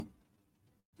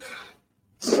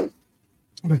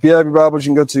If you have your Bibles, you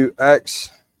can go to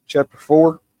Acts chapter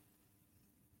 4.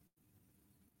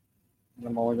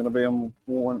 I'm only going to be on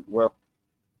one. Well,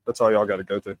 that's all y'all got to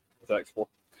go to. It's Acts 4.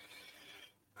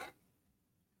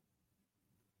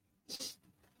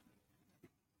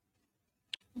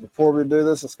 Before we do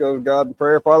this, let's go to God in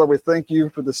prayer. Father, we thank you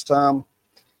for this time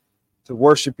to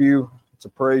worship you, to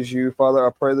praise you. Father, I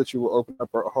pray that you will open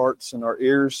up our hearts and our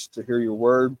ears to hear your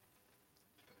word.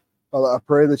 Father, I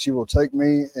pray that you will take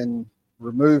me and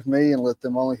remove me and let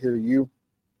them only hear you.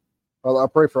 Father, I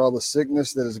pray for all the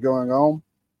sickness that is going on.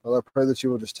 Father, I pray that you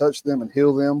will just touch them and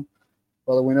heal them.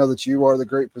 Father, we know that you are the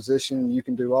great physician and you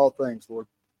can do all things, Lord.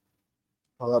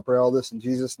 Father, I pray all this in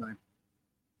Jesus' name.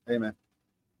 Amen.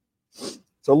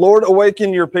 So, Lord,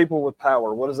 awaken your people with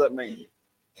power. What does that mean?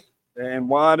 And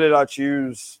why did I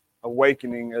choose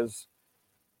awakening as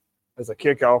a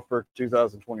kickoff for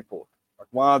 2024? Like,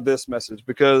 why this message?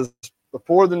 Because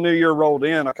before the new year rolled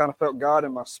in, I kind of felt God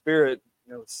in my spirit,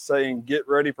 saying, get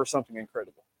ready for something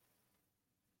incredible.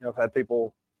 I've had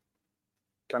people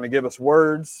kind of give us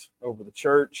words over the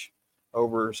church,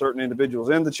 over certain individuals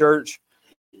in the church.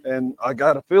 And I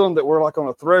got a feeling that we're like on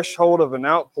a threshold of an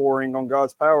outpouring on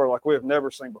God's power like we have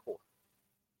never seen before.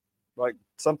 Like,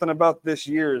 something about this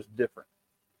year is different.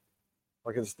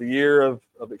 Like, it's the year of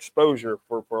exposure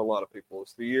for a lot of people.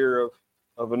 It's the year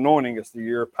of anointing. It's the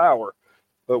year of power.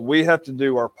 But we have to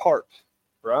do our part,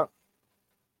 right?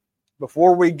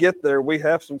 Before we get there, we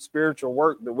have some spiritual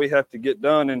work that we have to get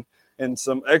done and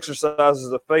some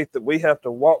exercises of faith that we have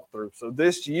to walk through. So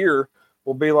this year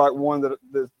will be like one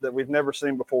that we've never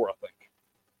seen before, I think.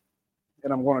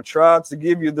 And I'm going to try to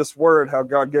give you this word how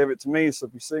God gave it to me. So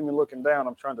if you see me looking down,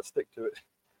 I'm trying to stick to it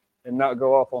and not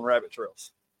go off on rabbit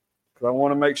trails. Because I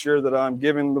want to make sure that I'm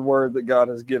giving the word that God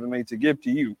has given me to give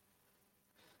to you.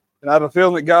 And I have a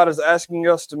feeling that God is asking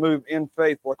us to move in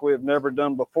faith like we have never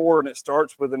done before, and it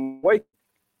starts with an awakening.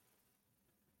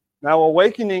 Now,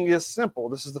 awakening is simple.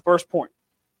 This is the first point.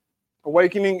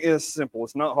 Awakening is simple.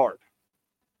 It's not hard.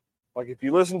 Like, if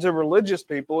you listen to religious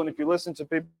people and if you listen to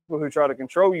people who try to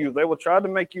control you, they will try to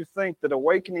make you think that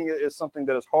awakening is something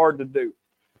that is hard to do,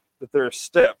 that there are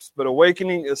steps. But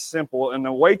awakening is simple, and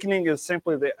awakening is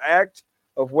simply the act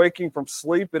of waking from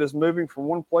sleep. It is moving from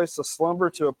one place of slumber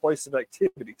to a place of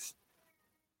activities.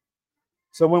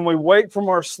 So when we wake from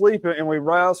our sleep and we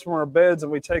rise from our beds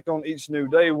and we take on each new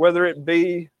day, whether it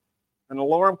be an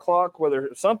alarm clock, whether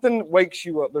something wakes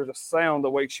you up, there's a sound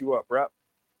that wakes you up, right?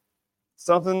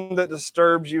 Something that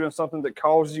disturbs you and something that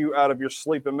calls you out of your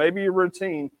sleep. And maybe your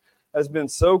routine has been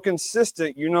so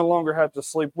consistent, you no longer have to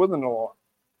sleep with an alarm.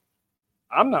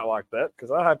 I'm not like that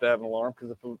because I have to have an alarm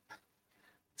because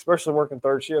especially working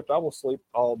third shift, I will sleep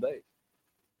all day.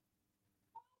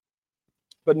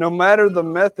 But no matter the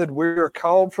method, we are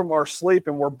called from our sleep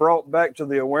and we're brought back to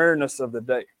the awareness of the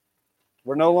day.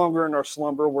 We're no longer in our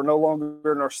slumber. We're no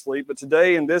longer in our sleep. But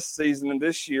today, in this season, in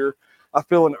this year, I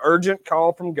feel an urgent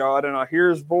call from God, and I hear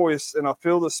his voice, and I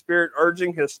feel the Spirit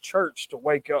urging his church to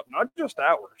wake up, not just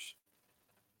ours,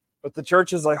 but the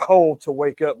church as a whole to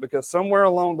wake up, because somewhere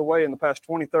along the way in the past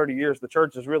 20, 30 years, the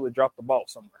church has really dropped the ball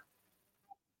somewhere.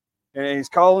 And he's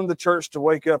calling the church to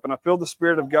wake up, and I feel the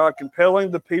Spirit of God compelling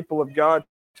the people of God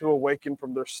to awaken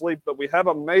from their sleep. But we have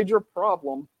a major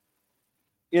problem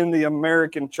in the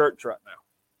American church right now.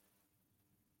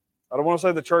 I don't want to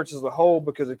say the church as a whole,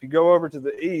 because if you go over to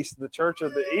the East, the church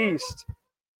of the East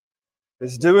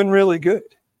is doing really good.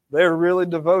 They're really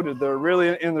devoted. They're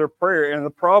really in their prayer. And the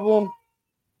problem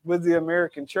with the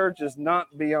American church is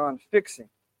not beyond fixing.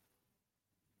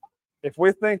 If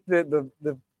we think that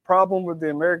the problem with the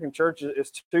American church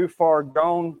is too far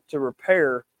gone to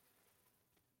repair,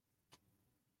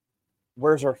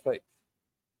 where's our faith?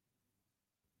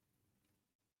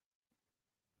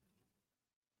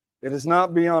 It is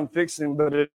not beyond fixing,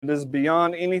 but it is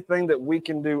beyond anything that we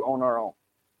can do on our own.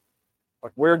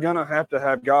 Like, we're going to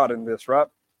have God in this, right?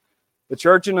 The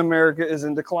church in America is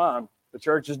in decline. The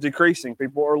church is decreasing.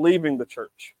 People are leaving the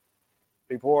church.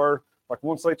 People are, like,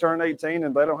 once they turn 18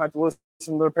 and they don't have to listen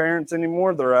to their parents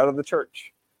anymore, they're out of the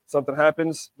church. Something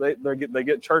happens, they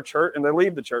get church hurt, and they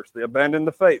leave the church. They abandon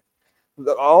the faith.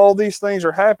 All these things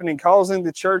are happening, causing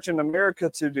the church in America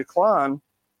to decline.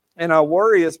 And I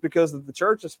worry it's because the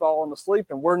church is falling asleep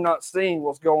and we're not seeing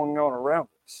what's going on around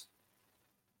us.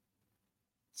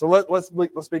 So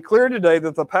let's be clear today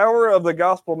that the power of the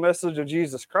gospel message of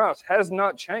Jesus Christ has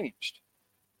not changed.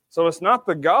 So it's not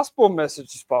the gospel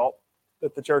message's fault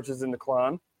that the church is in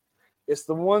decline. It's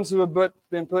the ones who have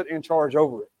been put in charge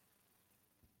over it.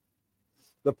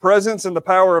 The presence and the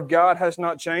power of God has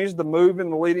not changed. The move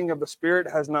and the leading of the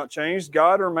Spirit has not changed.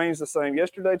 God remains the same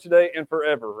yesterday, today, and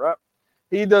forever, right?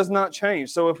 He does not change.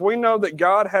 So if we know that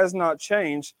God has not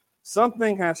changed,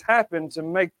 something has happened to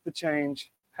make the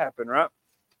change happen, right?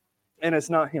 And it's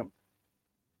not him.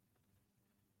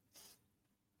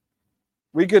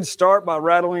 We could start by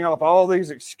rattling off all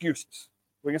these excuses.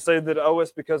 We can say that, oh,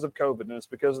 it's because of COVID and it's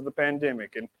because of the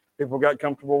pandemic and people got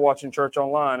comfortable watching church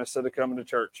online instead of coming to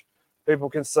church. People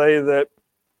can say that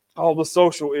all the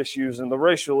social issues and the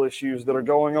racial issues that are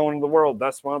going on in the world,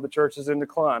 that's why the church is in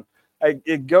decline.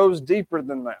 It goes deeper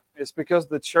than that. It's because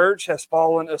the church has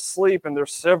fallen asleep, and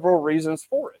there's several reasons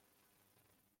for it.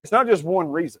 It's not just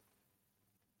one reason.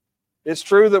 It's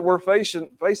true that we're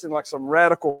facing like some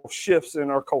radical shifts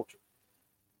in our culture.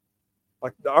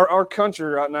 Like our country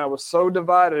right now is so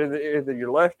divided, either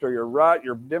you're left or you're right,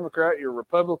 you're Democrat, you're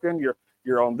Republican,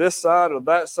 you're on this side or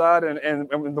that side,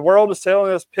 and the world is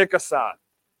telling us pick a side.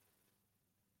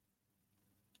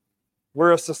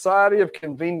 We're a society of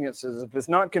conveniences. If it's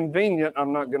not convenient,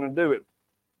 I'm not going to do it.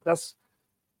 That's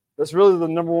really the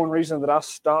number one reason that I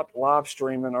stopped live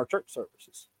streaming our church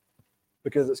services,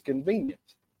 because it's convenient.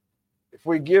 If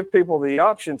we give people the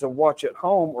option to watch at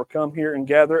home or come here and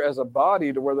gather as a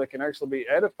body to where they can actually be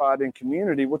edified in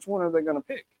community, which one are they going to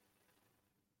pick?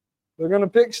 They're going to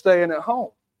pick staying at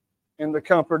home in the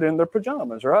comfort in their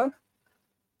pajamas, right?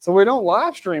 So we don't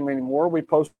live stream anymore. We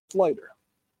post later.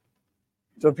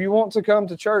 So if you want to come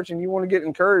to church and you want to get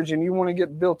encouraged and you want to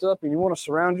get built up and you want to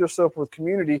surround yourself with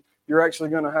community, you're actually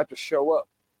going to have to show up.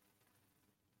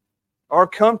 Our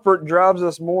comfort drives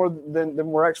us more than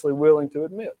we're actually willing to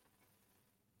admit.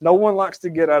 No one likes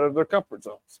to get out of their comfort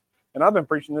zones. And I've been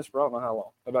preaching this for I don't know how long,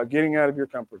 about getting out of your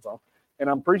comfort zone. And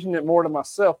I'm preaching it more to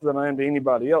myself than I am to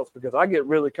anybody else, because I get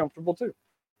really comfortable too.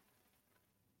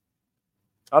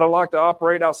 I don't like to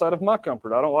operate outside of my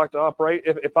comfort. I don't like to operate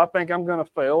if I think I'm going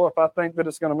to fail, or if I think that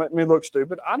it's going to make me look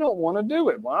stupid. I don't want to do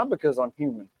it. Why? Because I'm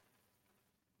human.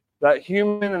 That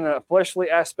human and that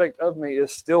fleshly aspect of me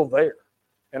is still there.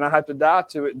 And I have to die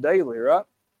to it daily, right?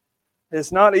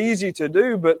 It's not easy to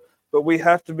do, but we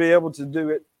have to be able to do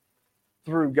it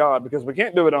through God, because we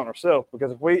can't do it on ourselves.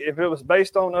 Because if it was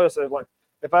based on us,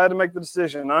 if I had to make the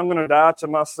decision, I'm going to die to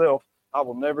myself, I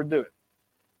will never do it.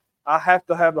 I have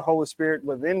to have the Holy Spirit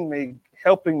within me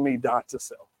helping me die to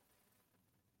self.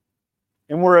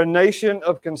 And we're a nation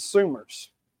of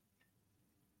consumers.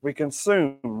 We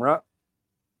consume, right?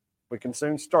 We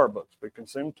consume Starbucks. We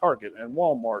consume Target and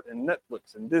Walmart and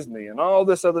Netflix and Disney and all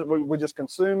this other. We just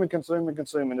consume and consume and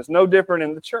consume. And it's no different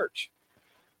in the church.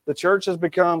 The church has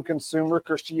become consumer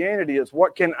Christianity. It's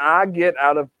what can I get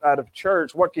out of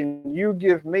church? What can you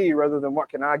give me rather than what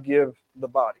can I give the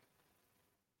body?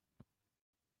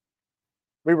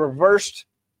 We reversed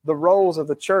the roles of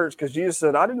the church, because Jesus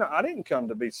said, I didn't come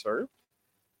to be served.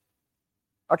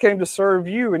 I came to serve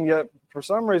you. And yet, for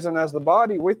some reason, as the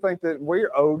body, we think that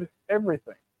we're owed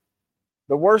everything.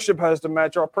 The worship has to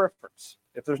match our preference.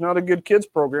 If there's not a good kids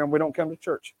program, we don't come to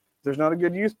church. If there's not a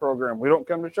good youth program, we don't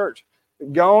come to church.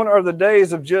 Gone are the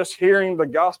days of just hearing the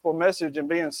gospel message and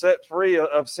being set free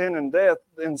of sin and death.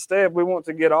 Instead, we want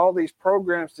to get all these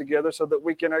programs together so that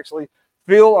we can actually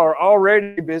fill our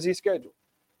already busy schedule.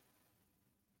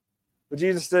 But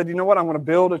Jesus said, you know what? I'm going to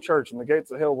build a church, and the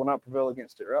gates of hell will not prevail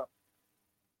against it, right?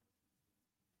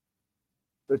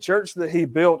 The church that he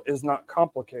built is not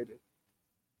complicated.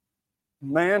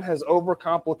 Man has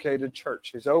overcomplicated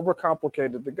church. He's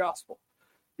overcomplicated the gospel.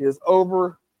 He has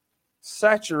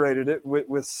oversaturated it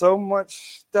with so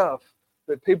much stuff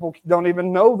that people don't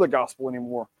even know the gospel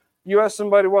anymore. You ask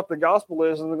somebody what the gospel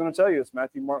is, and they're going to tell you it's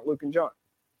Matthew, Mark, Luke, and John.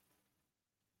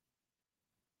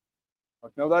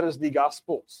 Like, no, that is the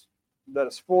Gospels. That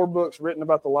is 4 books written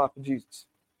about the life of Jesus.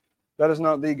 That is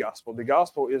not the gospel. The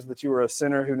gospel is that you are a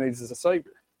sinner who needs a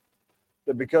Savior.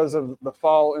 That because of the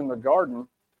fall in the garden,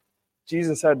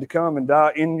 Jesus had to come and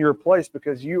die in your place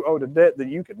because you owed a debt that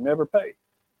you could never pay.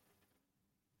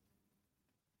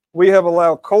 We have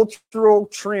allowed cultural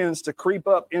trends to creep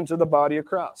up into the body of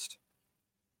Christ.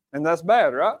 And that's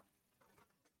bad, right?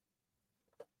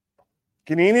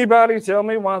 Can anybody tell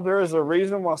me why there is a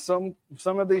reason why some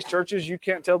of these churches you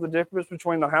can't tell the difference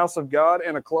between the house of God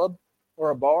and a club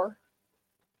or a bar?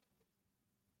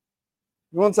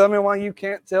 You want to tell me why you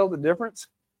can't tell the difference?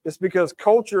 It's because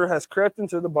culture has crept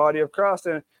into the body of Christ.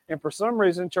 And for some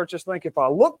reason, churches think if I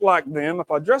look like them,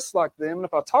 if I dress like them, and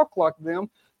if I talk like them,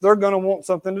 they're going to want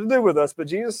something to do with us. But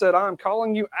Jesus said, I am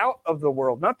calling you out of the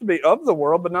world, not to be of the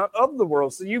world, but not of the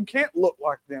world. So you can't look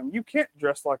like them. You can't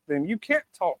dress like them. You can't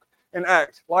talk and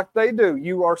act like they do.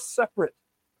 You are separate.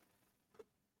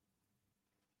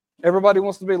 Everybody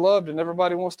wants to be loved and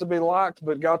everybody wants to be liked,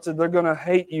 but God said they're going to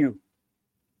hate you.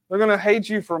 They're going to hate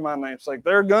you for my name's sake.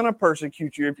 They're going to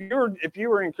persecute you. If you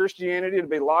were in Christianity to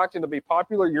be liked and to be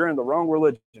popular, you're in the wrong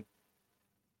religion.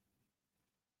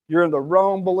 You're in the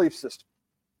wrong belief system.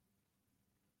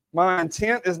 My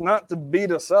intent is not to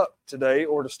beat us up today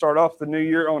or to start off the new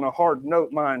year on a hard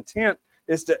note. My intent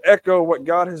is to echo what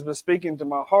God has been speaking to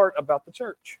my heart about the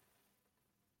church.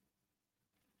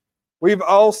 We've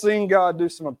all seen God do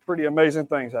some pretty amazing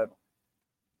things, haven't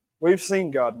we? We've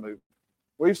seen God move.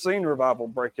 We've seen revival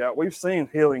break out. We've seen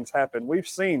healings happen. We've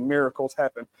seen miracles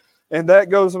happen. And that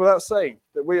goes without saying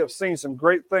that we have seen some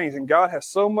great things. And God has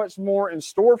so much more in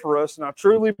store for us. And I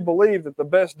truly believe that the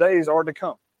best days are to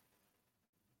come.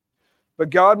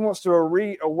 But God wants to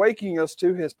reawaken us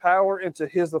to his power and to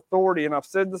his authority. And I've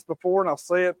said this before, and I'll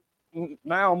say it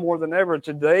now more than ever.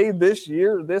 Today, this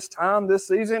year, this time, this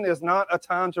season is not a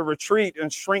time to retreat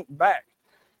and shrink back.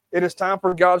 It is time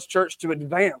for God's church to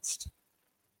advance.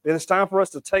 It is time for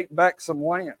us to take back some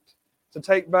land, to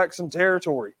take back some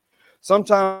territory.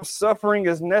 Sometimes suffering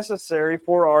is necessary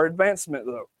for our advancement,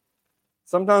 though.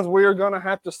 Sometimes we are going to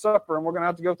have to suffer, and we're going to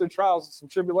have to go through trials and some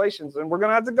tribulations, and we're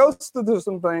going to have to go through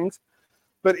some things.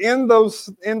 But in those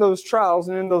trials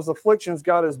and in those afflictions,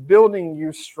 God is building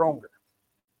you stronger.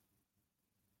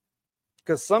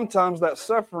 Because sometimes that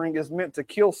suffering is meant to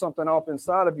kill something off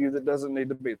inside of you that doesn't need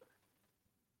to be there.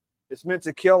 It's meant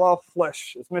to kill off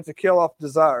flesh. It's meant to kill off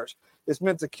desires. It's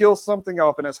meant to kill something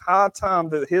off. And it's high time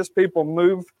that his people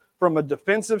move from a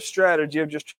defensive strategy of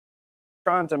just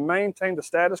trying to maintain the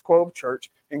status quo of church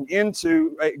and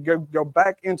go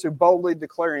back into boldly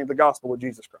declaring the gospel of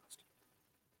Jesus Christ.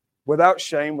 Without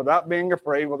shame, without being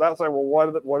afraid, without saying, well,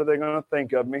 what are they going to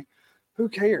think of me? Who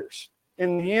cares?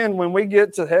 In the end, when we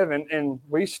get to heaven and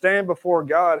we stand before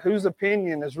God, whose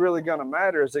opinion is really going to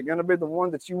matter? Is it going to be the one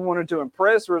that you wanted to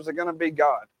impress, or is it going to be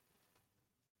God?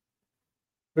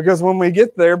 Because when we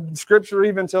get there, Scripture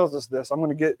even tells us this. I'm going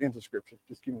to get into Scripture.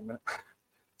 Just give me a minute.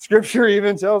 Scripture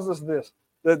even tells us this,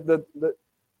 that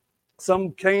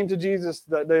some came to Jesus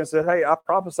that day and said, hey, I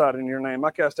prophesied in your name. I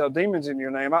cast out demons in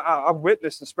your name. I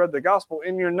witnessed and spread the gospel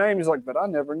in your name. He's like, but I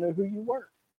never knew who you were.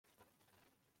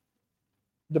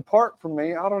 Depart from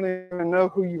me. I don't even know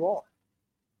who you are.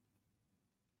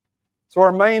 So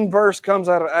our main verse comes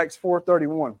out of Acts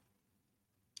 4:31.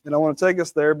 And I want to take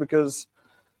us there because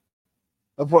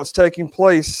of what's taking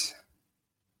place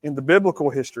in the biblical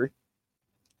history.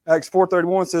 Acts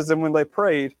 4:31 says, and when they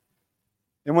prayed,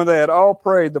 and when they had all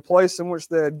prayed, the place in which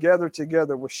they had gathered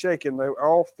together was shaken. They were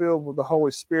all filled with the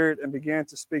Holy Spirit and began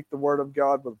to speak the word of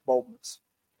God with boldness.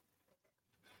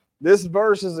 This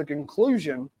verse is a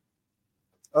conclusion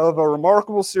of a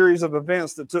remarkable series of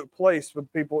events that took place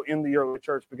with people in the early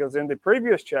church. Because in the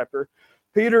previous chapter,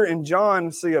 Peter and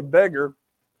John see a beggar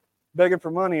begging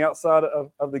for money outside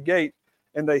of the gate,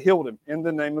 and they healed him in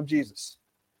the name of Jesus.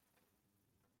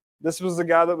 This was the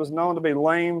guy that was known to be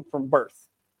lame from birth.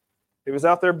 He was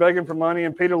out there begging for money,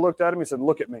 and Peter looked at him and said,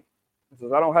 look at me. He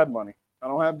says, I don't have money. I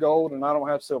don't have gold, and I don't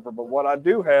have silver. But what I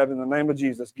do have, in the name of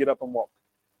Jesus, get up and walk.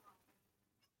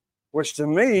 Which to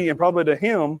me, and probably to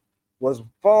him, was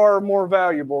far more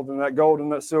valuable than that gold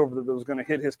and that silver that was going to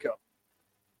hit his cup.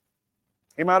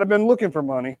 He might have been looking for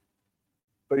money,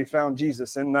 but he found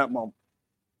Jesus in that moment.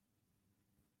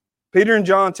 Peter and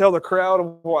John tell the crowd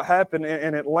of what happened,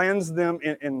 and it lands them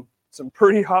in some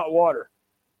pretty hot water.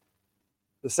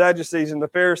 The Sadducees and the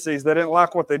Pharisees, they didn't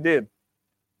like what they did.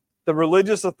 The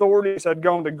religious authorities had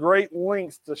gone to great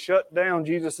lengths to shut down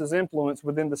Jesus' influence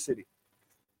within the city.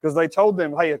 Because they told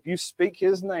them, hey, if you speak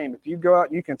his name, if you go out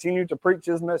and you continue to preach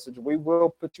his message, we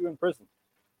will put you in prison.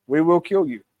 We will kill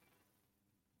you.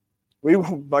 We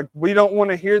don't want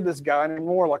to hear this guy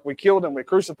anymore. Like, we killed him, we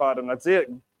crucified him, that's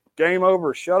it. Game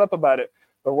over, shut up about it.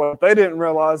 But what they didn't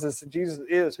realize is that Jesus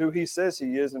is who he says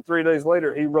he is, and 3 days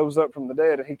later he rose up from the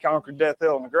dead and he conquered death,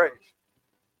 hell, and the grave.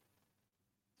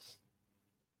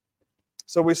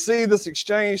 So we see this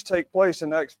exchange take place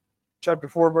in Acts chapter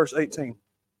 4, verse 18.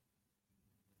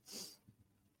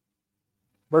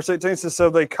 Verse 18 says, so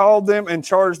they called them and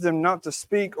charged them not to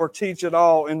speak or teach at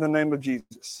all in the name of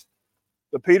Jesus.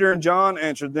 But Peter and John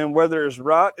answered them, whether it is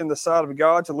right in the sight of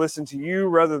God to listen to you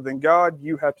rather than God,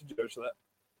 you have to judge that.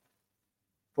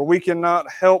 For we cannot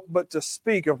help but to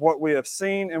speak of what we have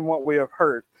seen and what we have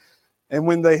heard. And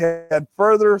when they had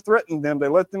further threatened them, they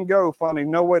let them go,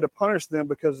 finding no way to punish them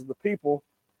because of the people,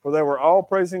 for they were all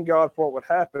praising God for what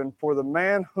would happen. For the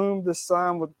man whom this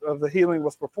sign of the healing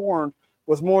was performed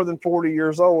was more than 40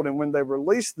 years old. And when they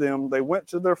released them, they went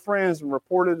to their friends and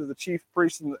reported to the chief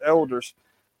priests and the elders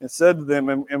and said to them,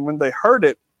 and when they heard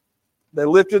it, they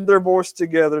lifted their voice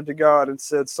together to God and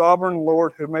said, Sovereign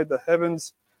Lord, who made the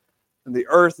heavens and the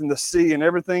earth and the sea and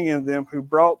everything in them, who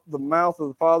brought the mouth of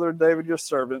the father of David your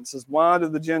servant, says, why do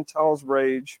the Gentiles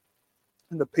rage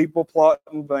and the people plot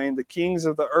in vain? The kings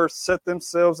of the earth set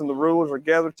themselves, and the rulers are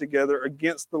gathered together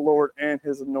against the Lord and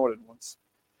his anointed ones.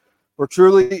 For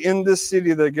truly in this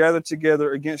city they gathered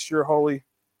together against your holy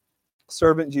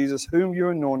servant Jesus, whom you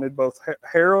anointed, both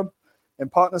Herod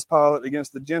and Pontius Pilate,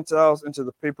 against the Gentiles and to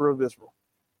the people of Israel.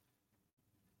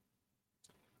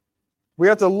 We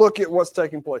have to look at what's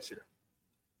taking place here.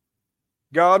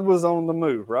 God was on the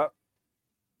move, right?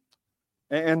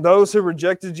 And those who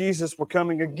rejected Jesus were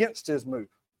coming against his move.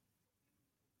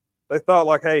 They thought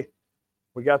like, hey,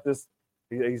 we got this.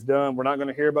 He's done. We're not going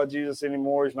to hear about Jesus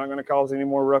anymore. He's not going to cause any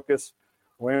more ruckus.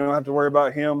 We don't have to worry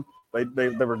about him. They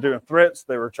were doing threats.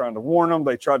 They were trying to warn them.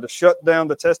 They tried to shut down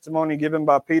the testimony given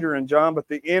by Peter and John. But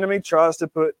the enemy tried to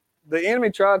put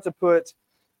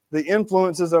the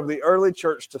influences of the early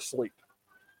church to sleep.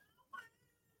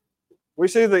 We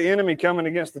see the enemy coming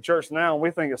against the church now, and we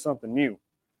think it's something new.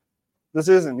 This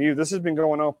isn't new. This has been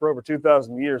going on for over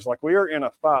 2,000 years. Like, we are in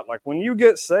a fight. Like, when you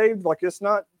get saved, like, it's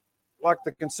not like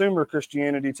the consumer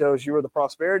Christianity tells you or the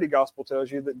prosperity gospel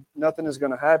tells you that nothing is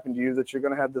going to happen to you, that you're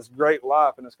going to have this great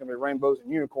life and it's going to be rainbows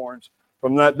and unicorns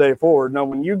from that day forward. No,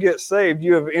 when you get saved,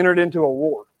 you have entered into a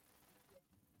war.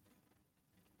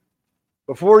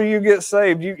 Before you get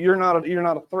saved, you're not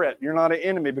a threat. You're not an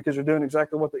enemy, because you're doing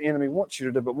exactly what the enemy wants you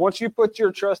to do. But once you put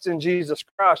your trust in Jesus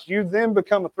Christ, you then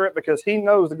become a threat, because he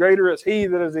knows the greater is he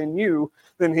that is in you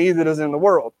than he that is in the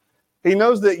world. He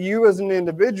knows that you as an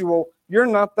individual, you're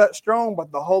not that strong,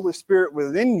 but the Holy Spirit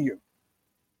within you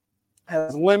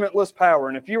has limitless power.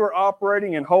 And if you are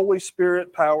operating in Holy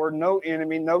Spirit power, no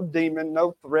enemy, no demon,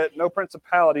 no threat, no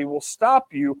principality will stop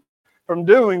you from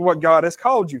doing what God has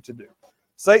called you to do.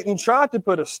 Satan tried to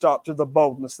put a stop to the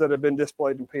boldness that had been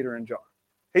displayed in Peter and John.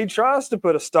 He tries to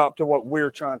put a stop to what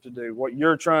we're trying to do, what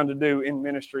you're trying to do in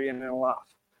ministry and in life.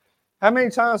 How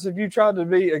many times have you tried to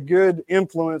be a good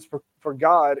influence for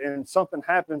God, and something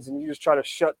happens and you just try to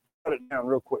shut it down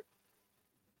real quick?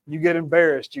 You get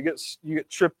embarrassed, you get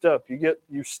tripped up,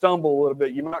 you stumble a little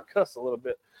bit, you might cuss a little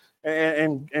bit.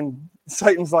 And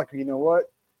Satan's like, you know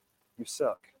what? You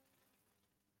suck.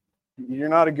 You're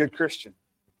not a good Christian.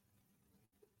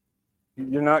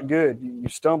 You're not good. You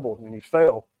stumbled and you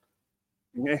fell.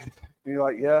 You're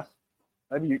like, yeah,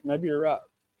 maybe you're right.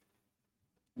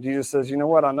 Jesus says, you know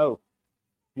what? I know.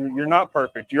 You're not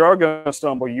perfect. You are going to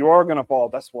stumble. You are going to fall.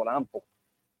 That's what I'm for.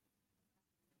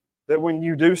 That when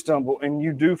you do stumble and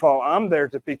you do fall, I'm there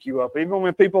to pick you up. Even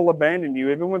when people abandon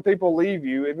you, even when people leave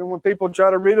you, even when people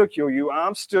try to ridicule you,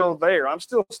 I'm still there. I'm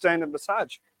still standing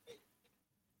beside you.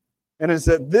 And it's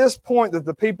at this point that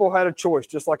the people had a choice.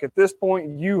 Just like at this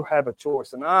point, you have a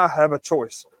choice and I have a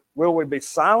choice. Will we be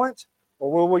silent,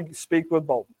 or will we speak with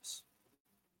boldness?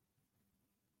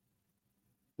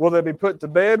 Will they be put to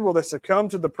bed? Will they succumb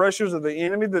to the pressures of the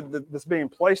enemy that's being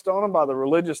placed on them by the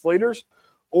religious leaders?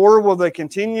 Or will they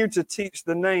continue to teach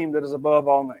the name that is above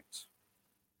all names?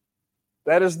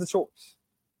 That is the choice.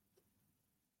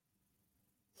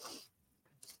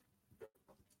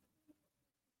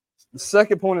 The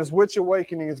second point is, which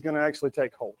awakening is going to actually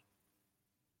take hold?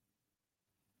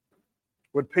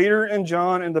 Would Peter and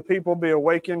John and the people be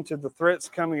awakened to the threats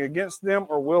coming against them,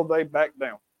 or will they back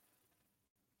down?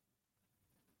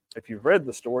 If you've read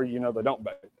the story, you know they don't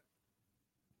back down.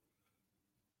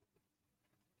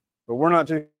 But we're not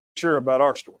too sure about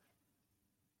our story.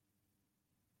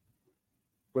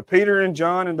 Would Peter and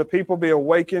John and the people be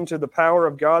awakened to the power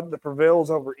of God that prevails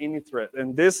over any threat?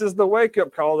 And this is the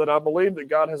wake-up call that I believe that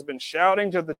God has been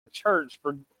shouting to the church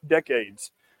for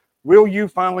decades. Will you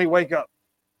finally wake up?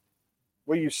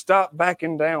 Will you stop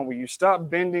backing down? Will you stop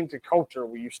bending to culture?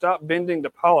 Will you stop bending to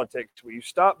politics? Will you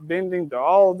stop bending to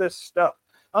all this stuff?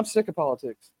 I'm sick of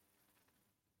politics.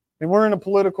 And we're in a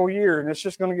political year, and it's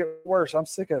just going to get worse. I'm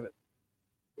sick of it.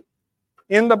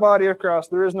 In the body of Christ,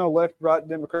 there is no left, right,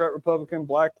 Democrat, Republican,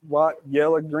 black, white,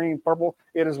 yellow, green, purple.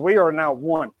 It is, we are now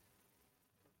one.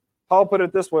 Paul put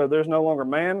it this way: there's no longer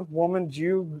man, woman,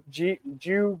 Jew,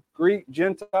 Greek,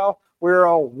 Gentile. We're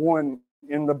all one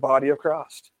in the body of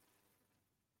Christ.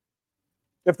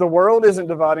 If the world isn't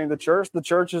dividing the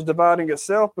church is dividing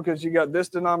itself, because you got this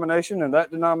denomination and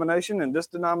that denomination and this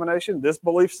denomination, this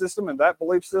belief system and that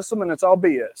belief system, and it's all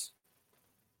BS.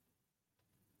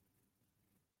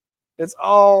 It's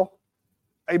all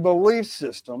a belief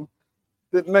system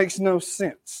that makes no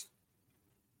sense.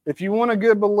 If you want a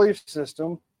good belief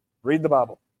system, read the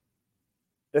Bible.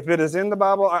 If it is in the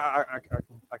Bible, I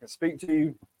can speak to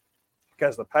you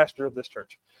as the pastor of this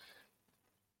church.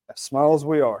 As small as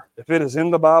we are, if it is in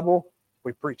the Bible,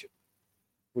 we preach it.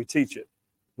 We teach it.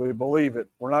 We believe it.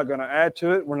 We're not going to add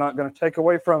to it. We're not going to take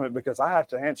away from it because I have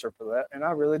to answer for that, and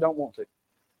I really don't want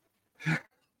to.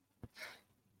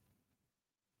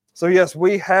 So yes,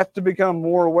 we have to become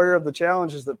more aware of the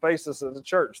challenges that face us as a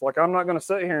church. Like, I'm not going to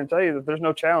sit here and tell you that there's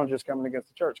no challenges coming against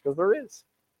the church, because there is.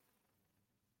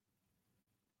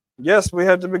 Yes, we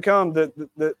have to become that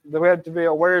we have to be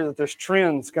aware that there's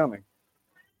trends coming.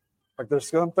 Like, there's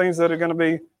some things that are going to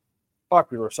be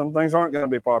popular. Some things aren't going to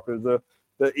be popular.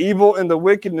 The evil and the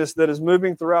wickedness that is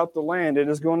moving throughout the land, it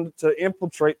is going to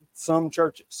infiltrate some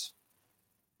churches.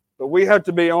 But we have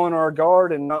to be on our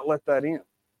guard and not let that in.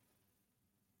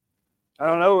 I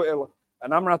don't know,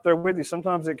 and I'm right there with you.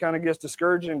 Sometimes it kind of gets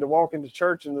discouraging to walk into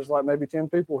church and there's like maybe 10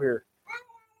 people here.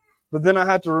 But then I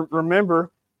have to remember,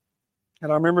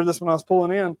 and I remember this when I was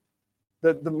pulling in,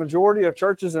 that the majority of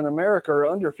churches in America are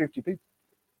under 50 people.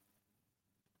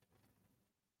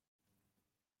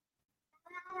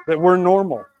 That we're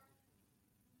normal.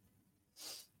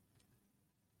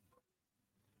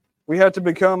 We have to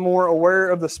become more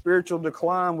aware of the spiritual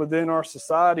decline within our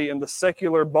society and the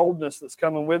secular boldness that's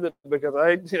coming with it. Because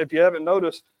if you haven't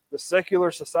noticed, the secular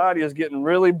society is getting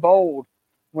really bold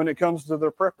when it comes to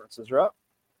their preferences, right?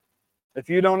 If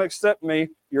you don't accept me,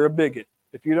 you're a bigot.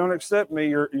 If you don't accept me,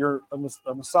 you're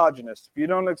a misogynist. If you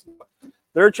don't,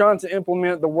 they're trying to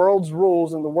implement the world's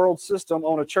rules and the world system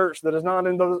on a church that is not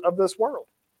of this world,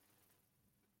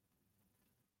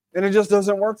 and it just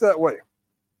doesn't work that way.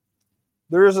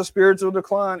 There is a spiritual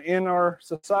decline in our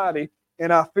society,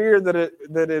 and I fear that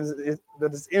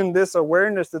it's in this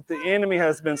awareness that the enemy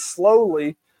has been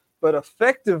slowly but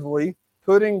effectively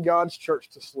putting God's church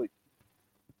to sleep.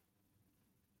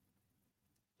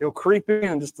 He'll creep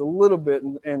in just a little bit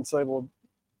and say, well,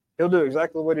 he'll do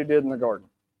exactly what he did in the garden.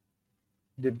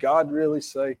 Did God really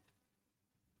say?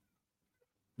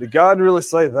 Did God really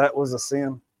say that was a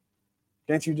sin?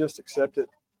 Can't you just accept it?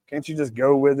 Can't you just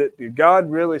go with it? Did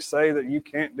God really say that you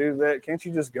can't do that? Can't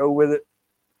you just go with it?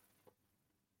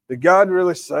 Did God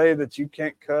really say that you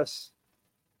can't cuss?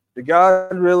 Did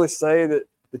God really say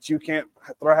that you can't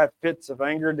have fits of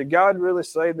anger? Did God really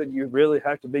say that you really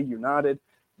have to be united?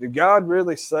 Did God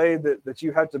really say that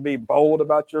you have to be bold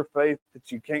about your faith,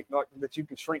 that you can't, that you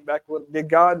can shrink back a little? Did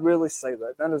God really say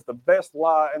that? That is the best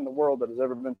lie in the world that has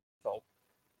ever been told.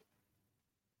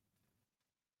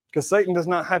 Because Satan does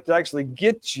not have to actually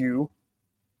get you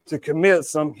to commit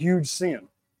some huge sin.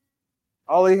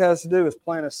 All he has to do is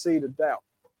plant a seed of doubt.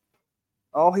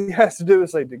 All he has to do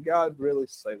is say, did God really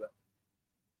say that?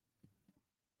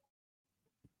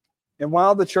 And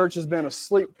while the church has been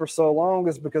asleep for so long,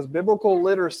 is because biblical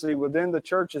literacy within the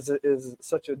church is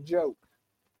such a joke.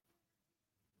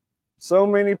 So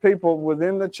many people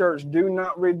within the church do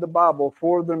not read the Bible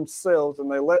for themselves,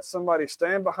 and they let somebody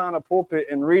stand behind a pulpit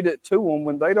and read it to them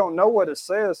when they don't know what it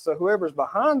says. So whoever's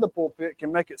behind the pulpit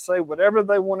can make it say whatever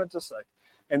they want it to say.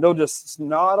 And they'll just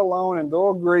nod along and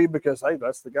they'll agree because, hey,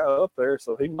 that's the guy up there,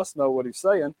 so he must know what he's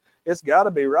saying. It's got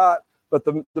to be right.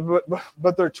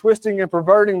 But they're twisting and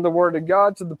perverting the word of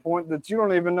God to the point that you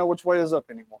don't even know which way is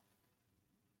up anymore.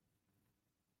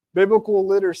 Biblical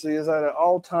literacy is at an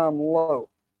all-time low.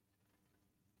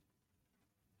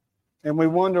 And we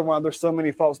wonder why there's so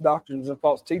many false doctrines and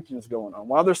false teachings going on.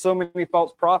 Why there's so many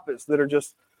false prophets that are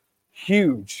just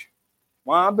huge.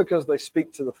 Why? Because they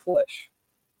speak to the flesh.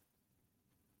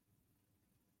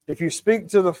 If you speak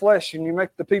to the flesh and you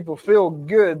make the people feel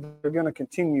good, they're going to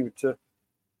continue to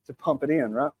pump it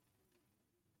in, right?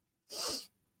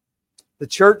 The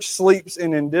church sleeps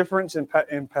in indifference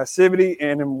and passivity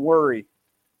and in worry.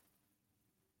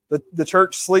 The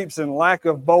church sleeps in lack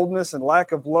of boldness and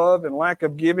lack of love and lack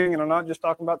of giving. And I'm not just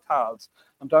talking about tithes.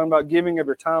 I'm talking about giving of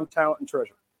your time, talent, and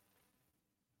treasure.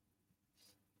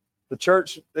 The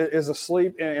church is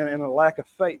asleep in a lack of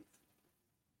faith.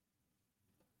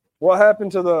 What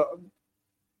happened to the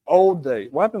old days?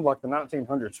 What happened to like the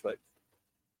 1900s faith?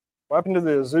 What happened to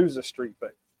the Azusa Street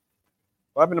faith?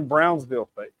 What happened to Brownsville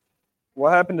faith?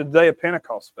 What happened to the Day of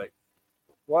Pentecost faith?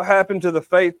 What happened to the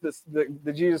faith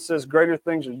that Jesus says, greater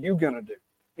things are you going to do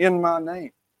in my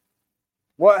name?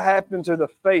 What happened to the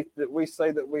faith that we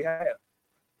say that we have?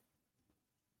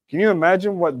 Can you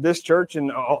imagine what this church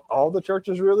and all the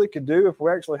churches really could do if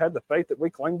we actually had the faith that we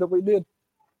claimed that we did?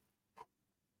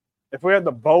 If we had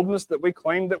the boldness that we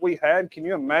claimed that we had, can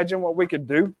you imagine what we could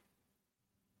do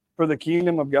for the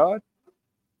kingdom of God?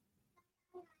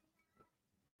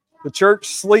 The church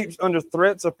sleeps under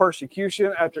threats of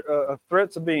persecution, after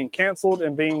threats of being canceled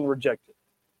and being rejected.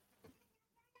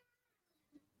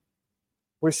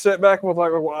 We sit back and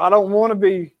we're like, well, I don't want to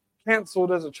be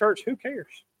canceled as a church. Who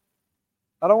cares?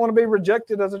 I don't want to be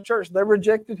rejected as a church. They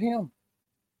rejected him.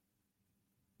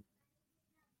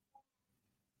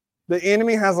 The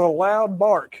enemy has a loud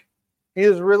bark. He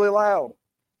is really loud.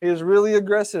 He is really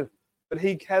aggressive, but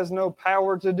he has no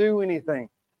power to do anything.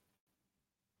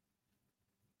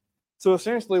 So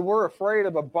essentially, we're afraid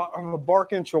of a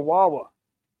barking chihuahua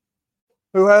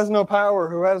who has no power,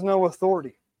 who has no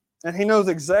authority. And he knows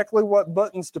exactly what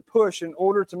buttons to push in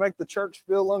order to make the church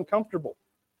feel uncomfortable.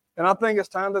 And I think it's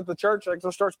time that the church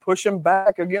actually starts pushing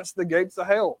back against the gates of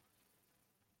hell.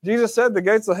 Jesus said the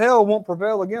gates of hell won't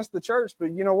prevail against the church,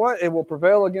 but you know what? It will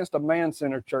prevail against a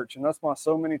man-centered church, and that's why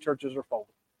so many churches are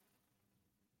folding.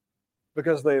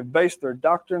 Because they've based their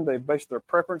doctrine, they've based their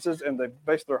preferences, and they've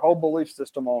based their whole belief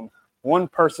system on one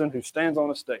person who stands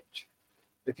on a stage.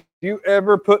 If you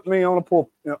ever put me on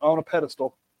a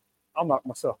pedestal, I'll knock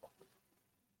myself off.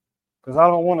 Because I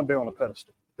don't want to be on a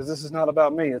pedestal. Because this is not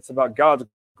about me. It's about God's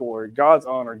glory, God's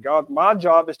honor. My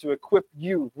job is to equip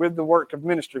you with the work of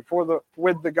ministry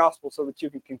with the gospel so that you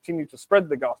can continue to spread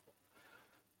the gospel.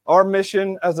 Our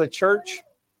mission as a church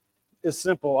is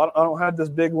simple. I don't have this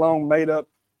big, long, made-up,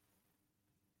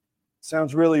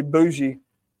 sounds really bougie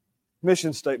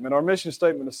mission statement. Our mission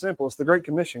statement is simple. It's the Great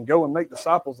Commission. Go and make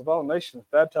disciples of all nations,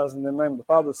 baptizing them in the name of the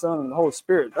Father, the Son, and the Holy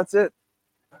Spirit. That's it.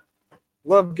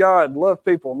 Love God, love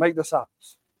people, make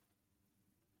disciples.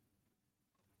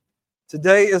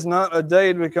 Today is not a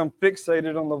day to become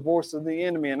fixated on the voice of the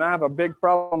enemy, and I have a big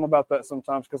problem about that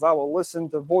sometimes because I will listen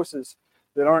to voices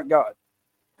that aren't God.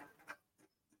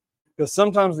 Because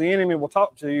sometimes the enemy will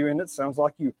talk to you and it sounds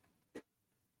like you.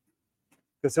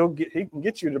 Because he can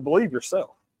get you to believe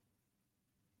yourself.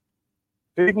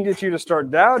 If he can get you to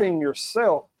start doubting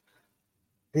yourself,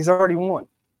 he's already won.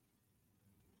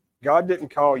 God didn't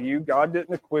call you. God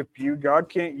didn't equip you. God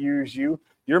can't use you.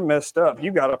 You're messed up.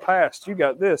 You got a past. You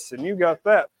got this and you got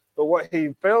that. But what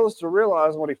he fails to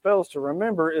realize, what he fails to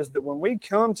remember is that when we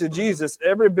come to Jesus,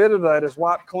 every bit of that is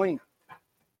wiped clean.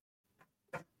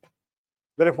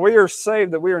 That if we are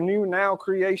saved, that we are new now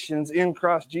creations in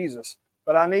Christ Jesus.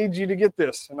 But I need you to get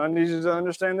this, and I need you to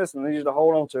understand this, and I need you to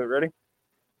hold on to it. Ready?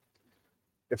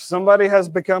 If somebody has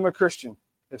become a Christian,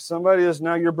 if somebody is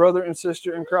now your brother and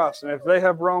sister in Christ, and if they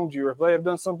have wronged you, or if they have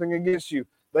done something against you,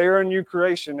 they are a new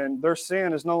creation, and their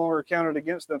sin is no longer counted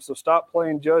against them. So stop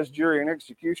playing judge, jury, and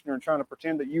executioner and trying to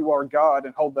pretend that you are God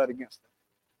and hold that against them.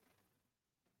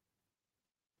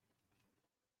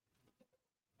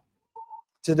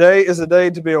 Today is a day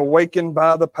to be awakened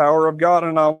by the power of God,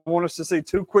 and I want us to see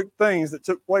two quick things that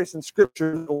took place in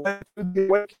Scripture the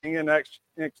awakening in Acts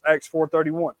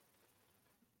 4:31.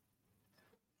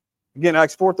 Again,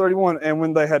 Acts 4:31, and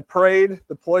when they had prayed,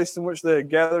 the place in which they had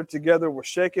gathered together was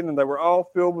shaken, and they were all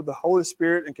filled with the Holy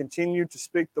Spirit and continued to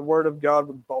speak the word of God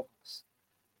with boldness.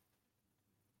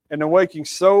 An awakening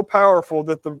so powerful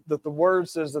that the word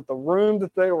says that the room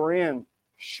that they were in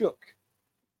shook.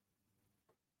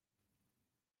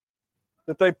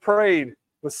 That they prayed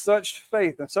with such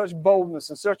faith and such boldness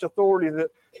and such authority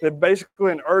that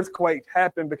basically an earthquake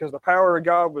happened because the power of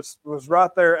God was right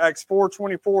there. Acts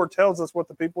 4:24 tells us what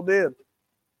the people did.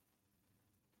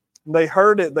 They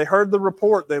heard it. They heard the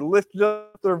report. They lifted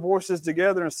up their voices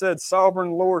together and said,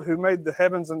 "Sovereign Lord, who made the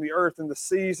heavens and the earth and the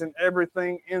seas and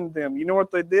everything in them." You know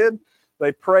what they did?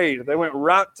 They prayed. They went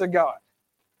right to God.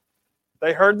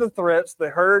 They heard the threats. They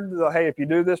heard hey, if you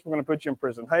do this, we're going to put you in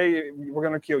prison. Hey, we're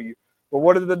going to kill you. But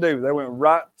what did they do? They went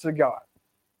right to God.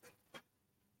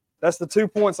 That's the 2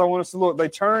 points I want us to look. They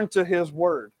turned to his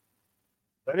word.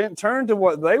 They didn't turn to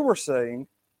what they were saying.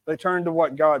 They turned to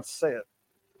what God said.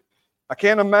 I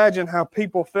can't imagine how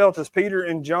people felt as Peter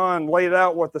and John laid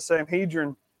out what the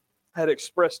Sanhedrin had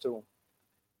expressed to them.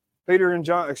 Peter and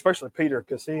John, especially Peter,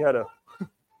 because he had a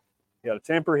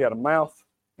temper, he had a mouth,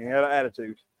 and he had an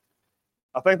attitude.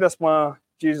 I think that's why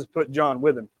Jesus put John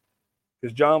with him.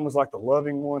 Because John was like the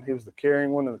loving one, he was the caring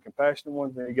one and the compassionate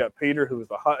one. Then you got Peter, who was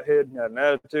the hothead and had an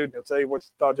attitude. He'll tell you what you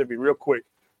thought you'd be real quick.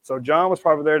 So John was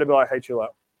probably there to be like, "Hey, chill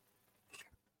out.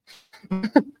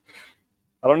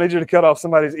 I don't need you to cut off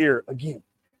somebody's ear again.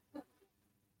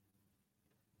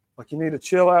 Like, you need to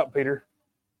chill out, Peter."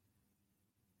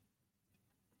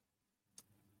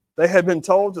 They had been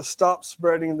told to stop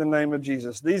spreading the name of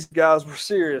Jesus. These guys were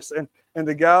serious, and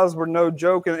the guys were no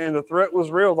joke, and the threat was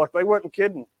real. Like, they wasn't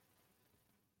kidding.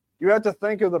 You have to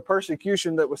think of the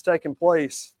persecution that was taking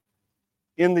place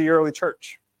in the early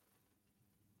church.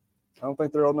 I don't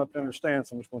think they're old enough to understand,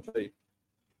 so I'm just going to tell you.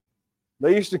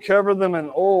 They used to cover them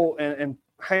in oil and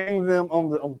hang them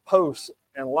on posts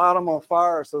and light them on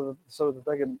fire so that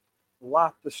they could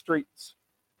light the streets.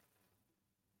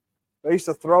 They used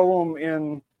to throw them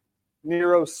in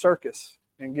Nero's circus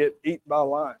and get eaten by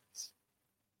lions.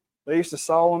 They used to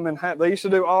saw them in half. They used to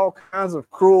do all kinds of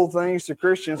cruel things to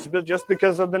Christians just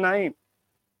because of the name.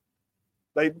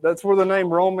 That's where the name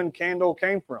Roman candle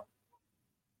came from.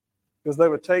 Because they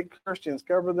would take Christians,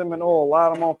 cover them in oil,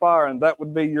 light them on fire, and that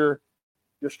would be your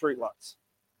street lights.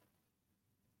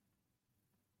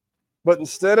 But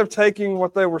instead of taking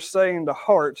what they were saying to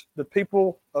heart, the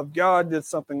people of God did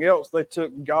something else. They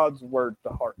took God's word to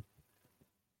heart.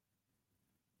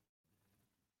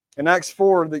 In Acts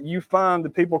 4, that you find the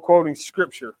people quoting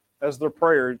Scripture as their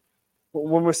prayer.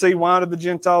 When we see, why did the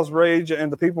Gentiles rage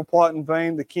and the people plot in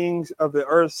vain? The kings of the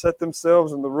earth set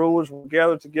themselves and the rulers were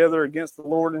gathered together against the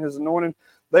Lord and his anointed.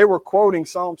 They were quoting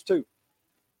Psalms 2.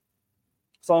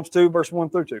 Psalms 2, verse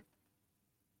 1 through 2.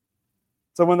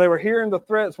 So when they were hearing the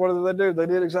threats, what did they do? They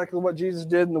did exactly what Jesus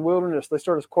did in the wilderness. They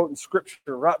started quoting Scripture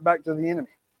right back to the enemy.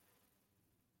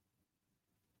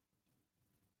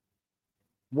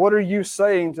 What are you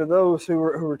saying to those who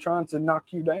are trying to knock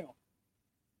you down?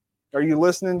 Are you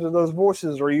listening to those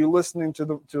voices, or are you listening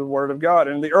to the Word of God?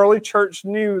 And the early church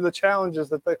knew the challenges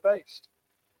that they faced.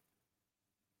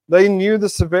 They knew the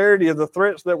severity of the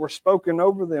threats that were spoken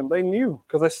over them. They knew,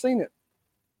 because they've seen it.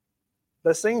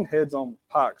 They've seen heads on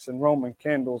pikes and Roman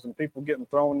candles and people getting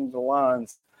thrown into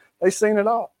lines. They've seen it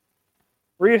all.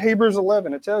 Read Hebrews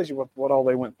 11. It tells you what all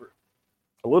they went through.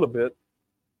 A little bit.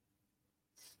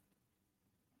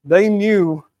 They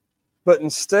knew, but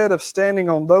instead of standing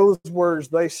on those words,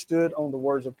 they stood on the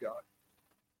words of God.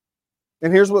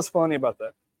 And here's what's funny about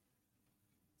that.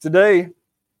 Today,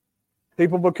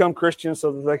 people become Christians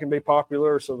so that they can be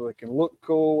popular, so that they can look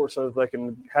cool, or so that they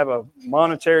can have a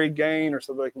monetary gain, or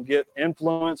so that they can get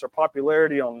influence or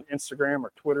popularity on Instagram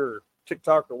or Twitter or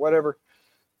TikTok or whatever.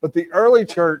 But the early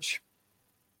church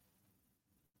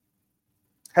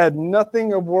had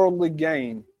nothing of worldly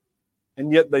gain,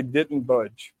 and yet they didn't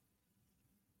budge.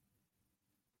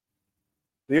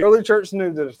 The early church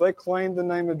knew that if they claimed the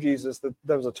name of Jesus, that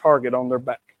there was a target on their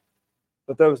back,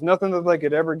 that there was nothing that they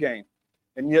could ever gain.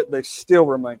 And yet they still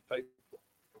remain faithful.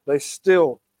 They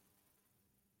still,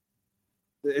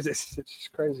 it's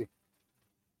just crazy.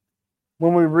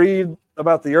 When we read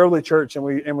about the early church and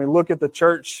we look at the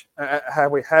church, how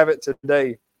we have it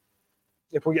today,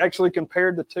 if we actually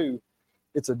compared the two,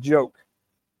 it's a joke.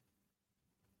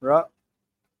 Right?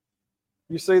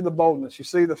 You see the boldness, you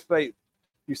see the faith,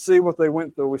 you see what they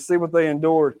went through, we see what they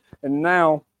endured. And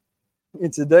now,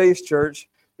 in today's church,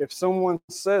 if someone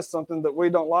says something that we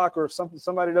don't like, or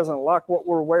somebody doesn't like what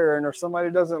we're wearing, or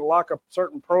somebody doesn't like a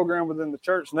certain program within the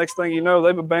church, next thing you know,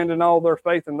 they've abandoned all their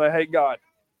faith and they hate God.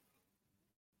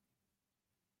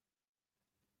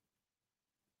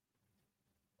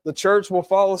 The church will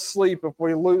fall asleep if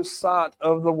we lose sight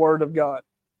of the Word of God.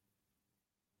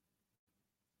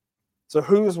 So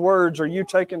whose words are you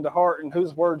taking to heart, and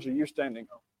whose words are you standing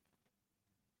on?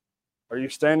 Are you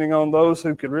standing on those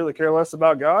who could really care less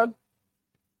about God?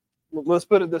 Let's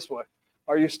put it this way.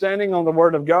 Are you standing on the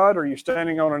Word of God, or are you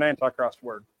standing on an Antichrist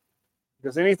word?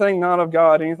 Because anything not of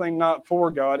God, anything not for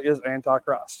God is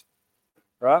Antichrist.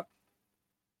 Right?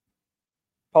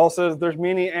 Paul says there's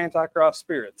many Antichrist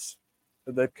spirits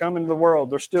that they've come into the world.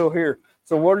 They're still here.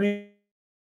 So what are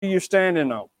you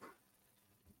standing on?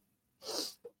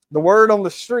 The word on the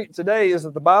street today is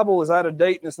that the Bible is out of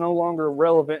date and it's no longer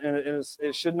relevant, and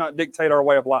it should not dictate our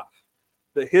way of life.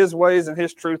 That his ways and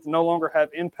his truth no longer have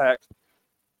impact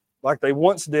like they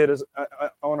once did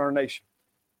on our nation.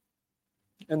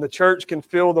 And the church can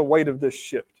feel the weight of this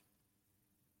shift.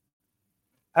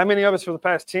 How many of us for the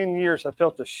past 10 years have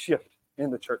felt a shift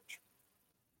in the church?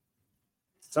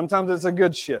 Sometimes it's a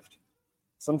good shift.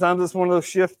 Sometimes it's one of those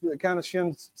shifts that kind of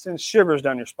sends shivers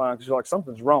down your spine because you're like,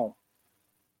 something's wrong.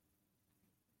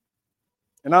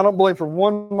 And I don't believe for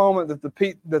one moment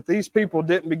that these people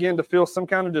didn't begin to feel some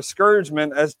kind of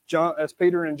discouragement as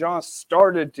Peter and John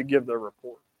started to give their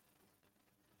report.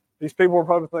 These people were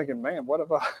probably thinking, man, what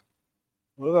have I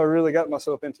really got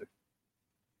myself into?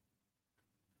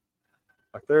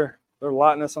 Like they're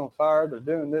lighting us on fire, they're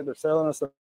doing it, they're selling us,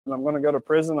 and I'm going to go to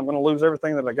prison, I'm going to lose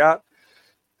everything that I got.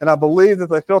 And I believe that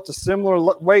they felt a similar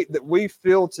weight that we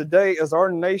feel today as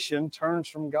our nation turns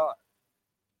from God.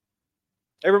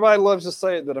 Everybody loves to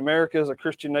say it, that America is a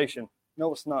Christian nation.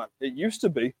 No, it's not. It used to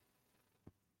be,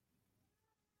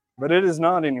 but it is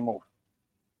not anymore.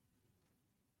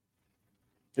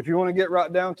 If you want to get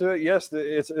right down to it, yes,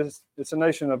 it's a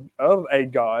nation of a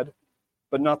God,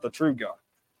 but not the true God.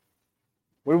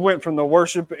 We went from the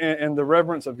worship and the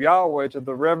reverence of Yahweh to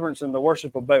the reverence and the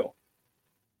worship of Baal.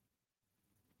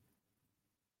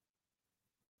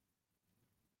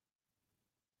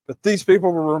 But these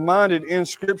people were reminded in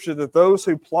Scripture that those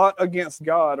who plot against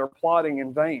God are plotting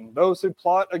in vain. Those who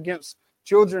plot against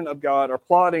children of God are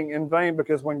plotting in vain,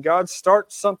 because when God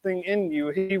starts something in you,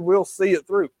 he will see it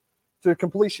through to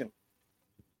completion.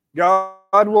 God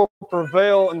will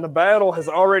prevail, and the battle has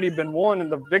already been won,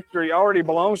 and the victory already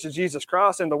belongs to Jesus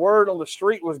Christ, and the word on the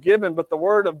street was given, but the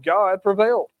word of God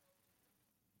prevailed.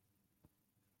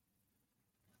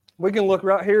 We can look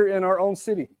right here in our own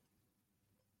city.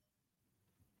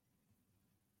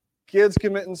 Kids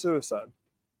committing suicide,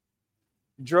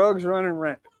 drugs running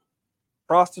rampant,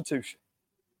 prostitution,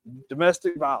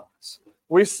 domestic violence.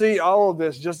 We see all of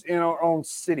this just in our own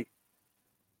city.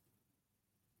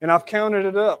 And I've counted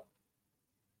it up.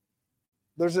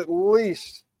 There's at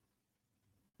least,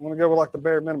 I'm going to go with like the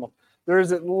bare minimum.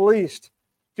 There's at least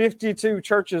 52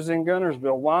 churches in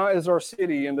Gunnersville. Why is our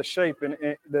city in the shape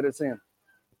that it's in?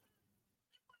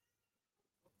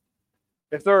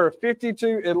 If there are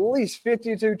 52, at least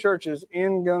 52 churches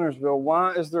in Gunnersville,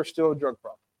 why is there still a drug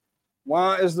problem?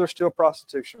 Why is there still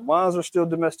prostitution? Why is there still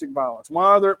domestic violence?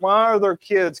 Why are there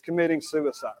kids committing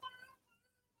suicide?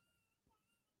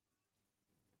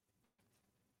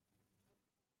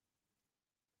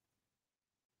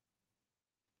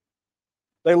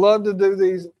 They love to do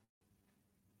these.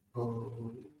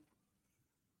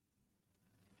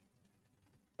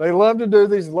 They love to do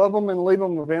these love them and leave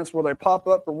them events where they pop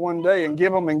up for one day and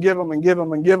give them and give them and give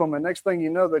them and give them. And next thing you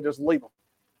know, they just leave them.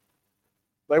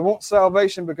 They want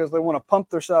salvation because they want to pump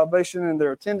their salvation and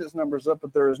their attendance numbers up,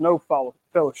 but there is no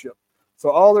fellowship. So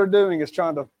all they're doing is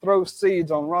trying to throw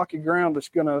seeds on rocky ground that's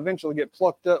going to eventually get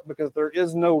plucked up because there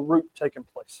is no root taking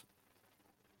place.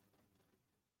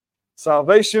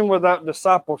 Salvation without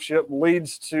discipleship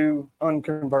leads to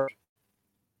unconversion.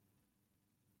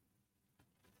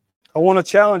 I want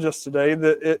to challenge us today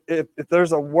that if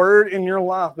there's a word in your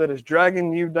life that is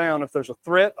dragging you down, if there's a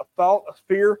threat, a thought, a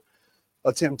fear,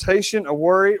 a temptation, a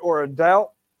worry, or a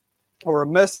doubt, or a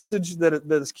message that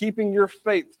is keeping your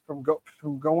faith from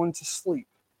going to sleep.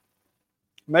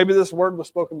 Maybe this word was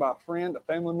spoken by a friend, a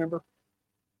family member,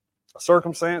 a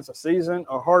circumstance, a season,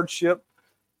 a hardship,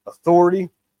 authority,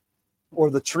 or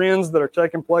the trends that are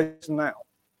taking place now.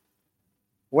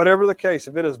 Whatever the case,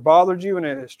 if it has bothered you and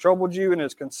it has troubled you and it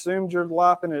has consumed your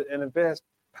life and if it has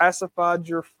pacified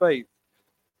your faith,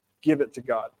 give it to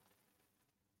God.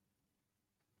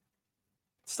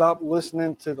 Stop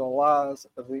listening to the lies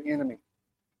of the enemy.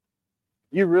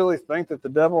 You really think that the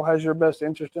devil has your best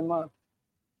interest in mind?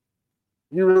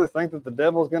 You really think that the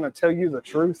devil is going to tell you the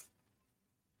truth?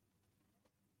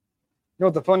 You know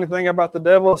what the funny thing about the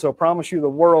devil is? He'll promise you the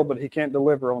world, but he can't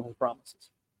deliver on his promises.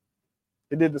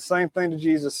 He did the same thing to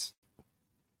Jesus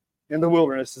in the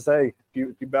wilderness. He said, hey,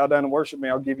 if you bow down and worship me,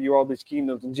 I'll give you all these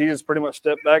kingdoms. And Jesus pretty much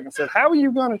stepped back and said, how are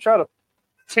you going to try to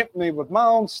tempt me with my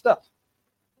own stuff?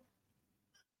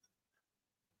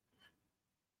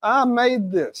 I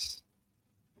made this.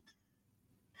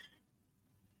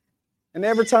 And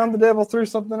every time the devil threw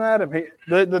something at him,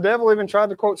 the devil even tried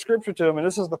to quote scripture to him. And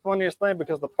this is the funniest thing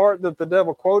because the part that the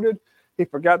devil quoted, he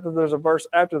forgot that there's a verse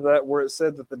after that where it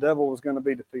said that the devil was going to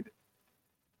be defeated.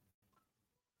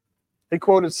 He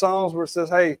quoted Psalms where it says,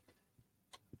 hey,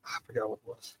 I forgot what it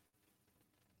was.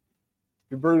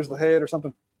 You bruised the head or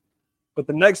something. But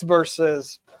the next verse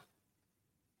says,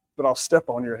 but I'll step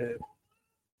on your head.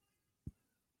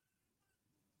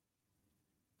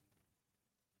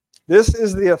 This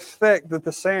is the effect that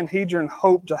the Sanhedrin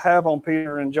hoped to have on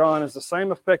Peter and John, is the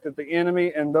same effect that the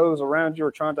enemy and those around you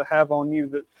are trying to have on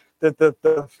you, that the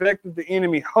effect that the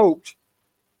enemy hoped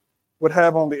would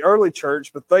have on the early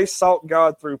church, but they sought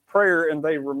God through prayer and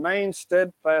they remained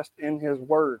steadfast in his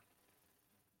word.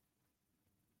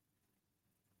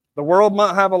 The world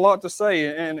might have a lot to say,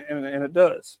 and it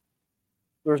does.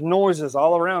 There's noises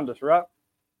all around us, right?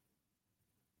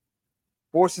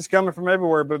 Voices coming from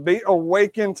everywhere, but be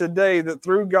awakened today that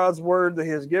through God's word that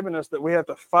he has given us, that we have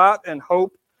to fight and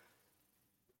hope.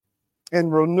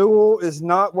 And renewal is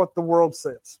not what the world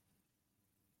says,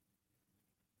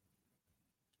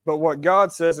 but what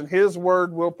God says, and his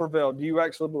word will prevail. Do you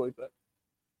actually believe that?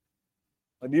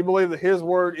 Do you believe that his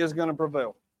word is going to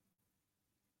prevail?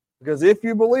 Because if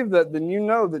you believe that, then you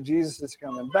know that Jesus is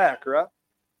coming back, right?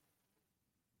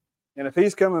 And if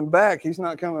he's coming back, he's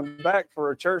not coming back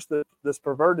for a church that's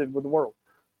perverted with the world.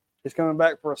 He's coming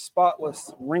back for a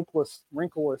spotless,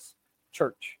 wrinkleless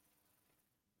church.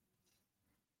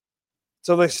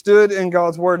 So they stood in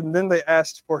God's word, and then they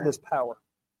asked for his power.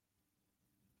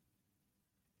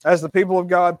 As the people of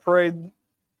God prayed,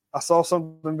 I saw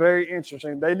something very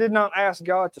interesting. They did not ask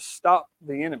God to stop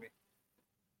the enemy.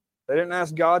 They didn't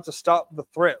ask God to stop the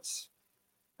threats.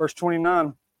 Verse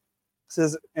 29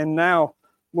 says, and now,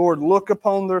 Lord, look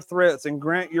upon their threats and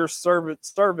grant your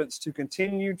servants to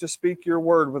continue to speak your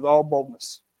word with all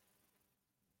boldness.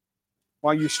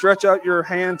 while you stretch out your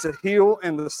hand to heal,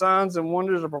 and the signs and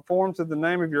wonders are performed through the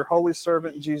name of your holy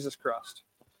servant, Jesus Christ.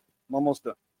 I'm almost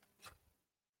done.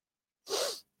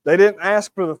 They didn't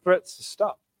ask for the threats to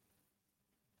stop.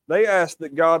 They asked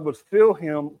that God would fill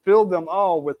them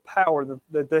all with power,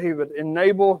 that he would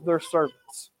enable their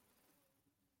servants.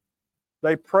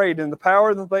 They prayed, and the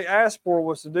power that they asked for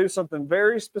was to do something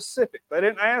very specific. They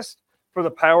didn't ask for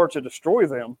the power to destroy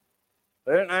them.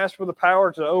 They didn't ask for the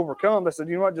power to overcome. They said,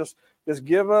 you know what, just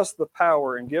give us the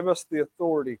power and give us the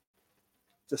authority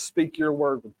to speak your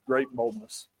word with great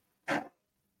boldness.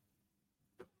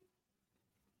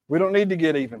 We don't need to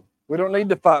get even. We don't need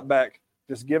to fight back.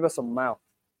 Just give us a mouth.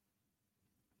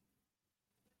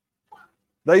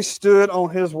 They stood on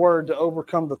his word to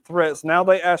overcome the threats. Now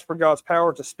they asked for God's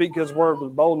power to speak his word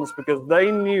with boldness because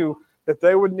they knew that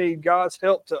they would need God's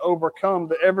help to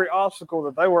overcome every obstacle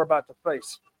that they were about to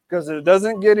face. Because it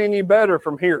doesn't get any better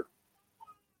from here.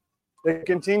 It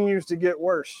continues to get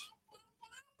worse.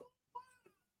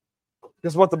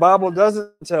 Because what the Bible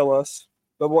doesn't tell us,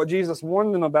 but what Jesus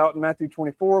warned them about in Matthew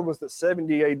 24 was that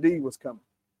 70 AD was coming.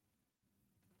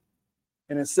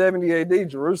 And in 70 AD,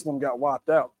 Jerusalem got wiped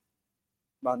out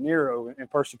by Nero in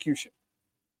persecution.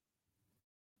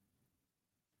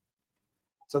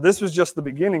 So this was just the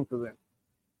beginning for them.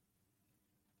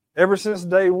 Ever since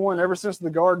day one, ever since the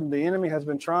garden, the enemy has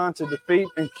been trying to defeat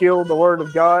and kill the word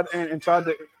of God and try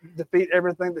to defeat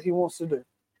everything that he wants to do.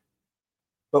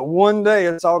 But one day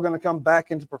it's all going to come back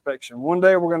into perfection. One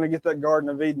day we're going to get that Garden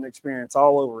of Eden experience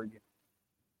all over again.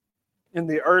 And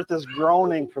the earth is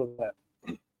groaning for that.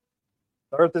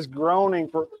 The earth is groaning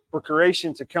for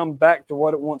creation to come back to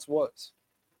what it once was.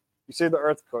 You see the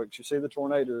earthquakes, you see the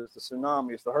tornadoes, the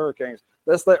tsunamis, the hurricanes.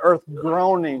 That's the earth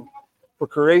groaning for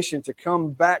creation to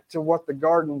come back to what the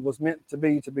garden was meant to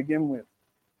be to begin with.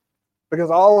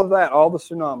 Because all of that, all the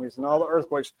tsunamis and all the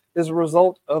earthquakes is a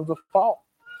result of the fall.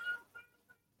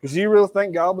 Because you really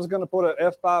think God was going to put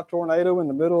an F5 tornado in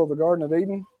the middle of the Garden of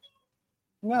Eden?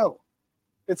 No.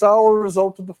 It's all a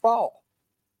result of the fall.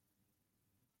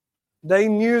 They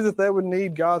knew that they would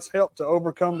need God's help to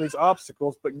overcome these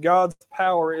obstacles, but God's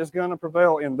power is going to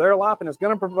prevail in their life and it's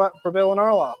going to prevail in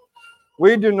our life.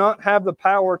 We do not have the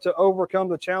power to overcome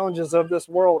the challenges of this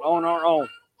world on our own.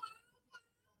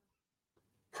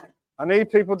 I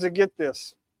need people to get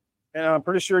this, and I'm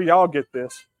pretty sure y'all get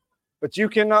this, but you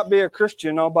cannot be a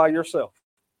Christian all by yourself.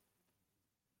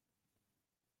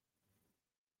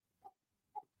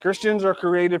 Christians are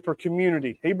created for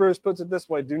community. Hebrews puts it this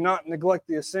way, do not neglect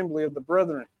the assembly of the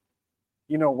brethren.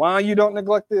 You know why you don't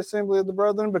neglect the assembly of the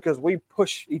brethren? Because we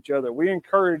push each other. We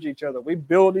encourage each other. We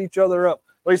build each other up.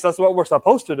 At least that's what we're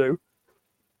supposed to do.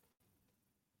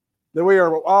 That we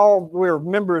are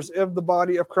members of the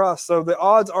body of Christ. So the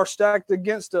odds are stacked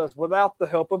against us without the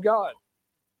help of God.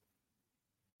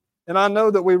 And I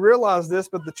know that we realize this,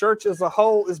 but the church as a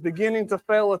whole is beginning to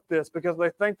fail at this because they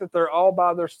think that they're all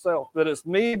by themselves, that it's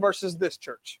me versus this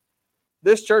church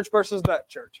versus that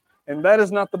church. And that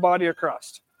is not the body of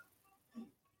Christ.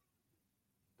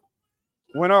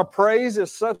 When our praise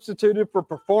is substituted for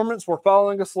performance, we're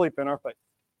falling asleep in our faith.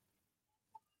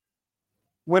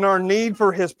 When our need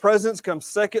for his presence comes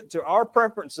second to our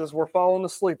preferences, we're falling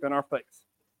asleep in our faith.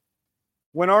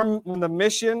 When the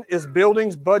mission is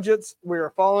buildings, budgets, we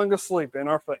are falling asleep in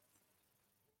our faith.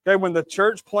 Okay, when the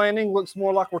church planning looks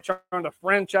more like we're trying to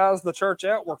franchise the church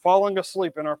out, we're falling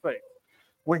asleep in our faith.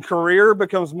 When career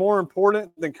becomes more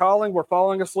important than calling, we're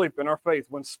falling asleep in our faith.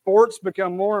 When sports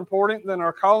become more important than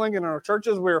our calling in our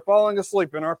churches, we are falling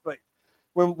asleep in our faith.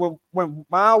 When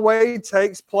my way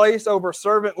takes place over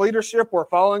servant leadership, we're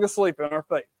falling asleep in our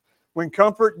faith. When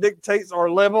comfort dictates our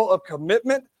level of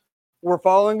commitment, we're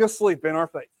falling asleep in our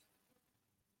faith.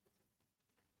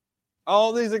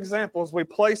 All these examples, we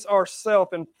place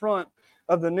ourselves in front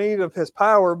of the need of his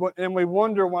power, and we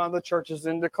wonder why the church is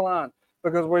in decline.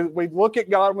 Because we look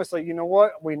at God and we say, you know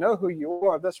what? We know who you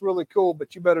are. That's really cool,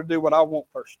 but you better do what I want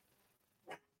first.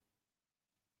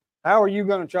 How are you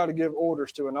going to try to give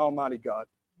orders to an almighty God?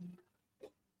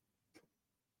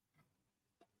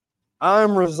 I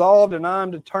am resolved and I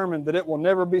am determined that it will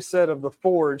never be said of the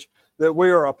Forge that we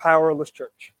are a powerless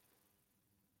church.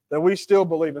 That we still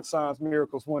believe in signs,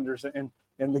 miracles, wonders, and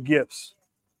the gifts.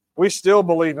 We still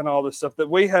believe in all this stuff. That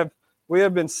we have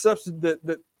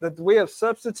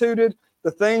substituted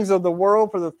the things of the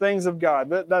world for the things of God.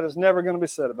 That is never going to be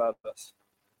said about us.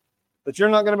 That you're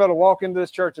not going to be able to walk into this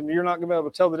church and you're not going to be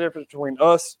able to tell the difference between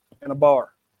us and a bar.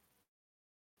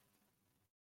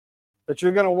 That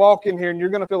you're going to walk in here and you're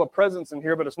going to feel a presence in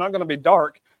here, but it's not going to be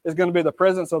dark. It's going to be the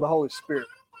presence of the Holy Spirit.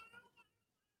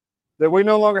 That we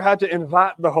no longer have to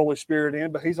invite the Holy Spirit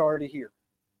in, but he's already here.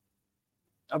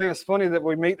 I think it's funny that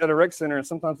we meet at a rec center, and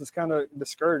sometimes it's kind of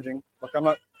discouraging.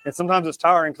 Like and sometimes it's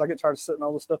tiring because I get tired of setting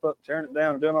all this stuff up, tearing it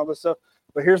down, and doing all this stuff.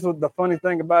 But here's the funny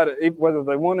thing about it: whether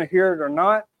they want to hear it or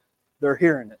not, they're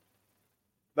hearing it.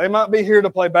 They might be here to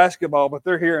play basketball, but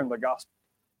they're hearing the gospel.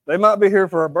 They might be here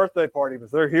for a birthday party, but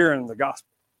they're hearing the gospel.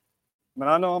 I mean,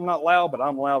 I know I'm not loud, but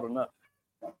I'm loud enough.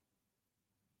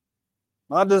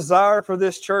 My desire for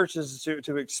this church is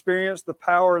to experience the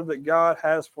power that God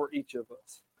has for each of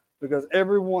us. Because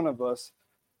every one of us,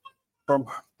 from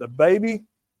the baby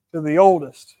to the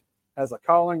oldest, has a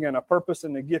calling and a purpose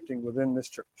and a gifting within this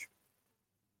church.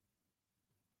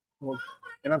 Well,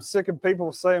 and I'm sick of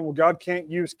people saying, well, God can't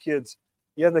use kids.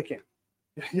 Yeah, they can.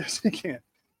 Yes, he can.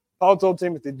 Paul told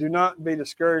Timothy, do not be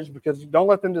discouraged, because don't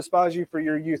let them despise you for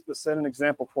your youth, but set an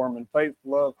example for them in faith,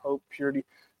 love, hope, purity.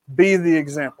 Be the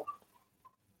example.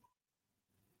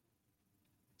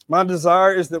 My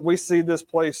desire is that we see this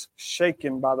place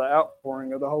shaken by the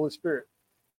outpouring of the Holy Spirit.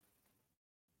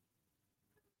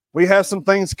 We have some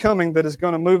things coming that is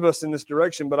going to move us in this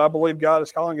direction, but I believe God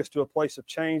is calling us to a place of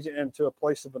change and to a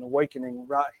place of an awakening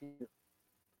right here.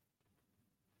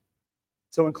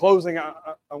 So in closing, I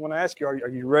want to ask you, are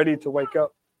you ready to wake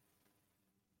up?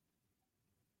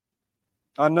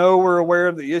 I know we're aware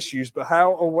of the issues, but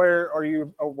how aware are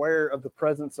you of the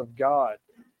presence of God?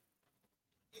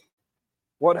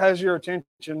 What has your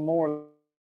attention more,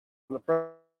 the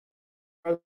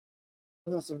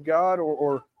presence of God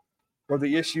or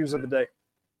the issues of the day?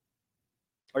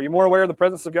 Are you more aware of the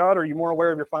presence of God, or are you more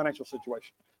aware of your financial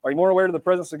situation? Are you more aware of the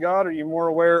presence of God, or are you more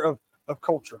aware of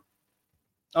culture?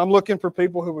 I'm looking for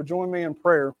people who will join me in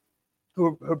prayer,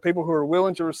 who people who are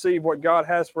willing to receive what God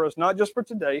has for us, not just for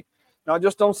today, not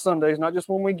just on Sundays, not just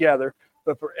when we gather,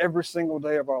 but for every single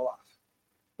day of our life.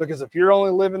 Because if you're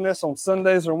only living this on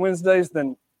Sundays or Wednesdays,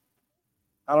 then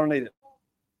I don't need it.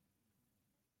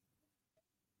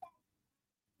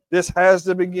 This has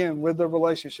to begin with the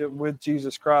relationship with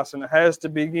Jesus Christ, and it has to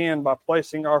begin by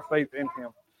placing our faith in him.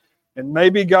 And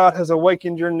maybe God has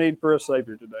awakened your need for a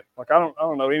Savior today. Like I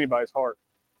don't know anybody's heart.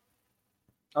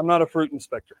 I'm not a fruit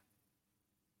inspector.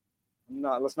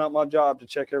 It's not my job to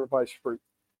check everybody's fruit.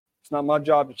 It's not my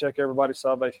job to check everybody's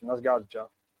salvation. That's God's job.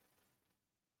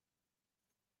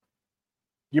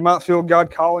 You might feel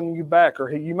God calling you back, or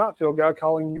you might feel God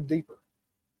calling you deeper.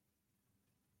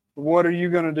 What are you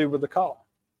going to do with the call?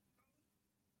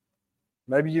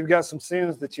 Maybe you've got some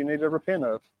sins that you need to repent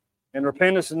of. And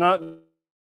repentance is not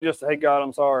just, hey, God,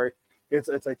 I'm sorry. It's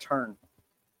a turn.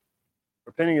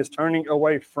 Repenting is turning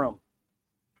away from.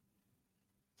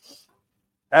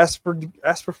 Ask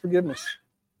for forgiveness.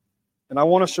 And I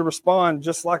want us to respond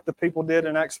just like the people did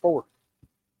in Acts 4.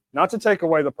 Not to take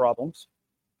away the problems,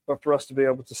 but for us to be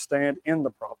able to stand in the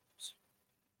problems.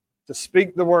 To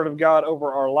speak the word of God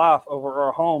over our life, over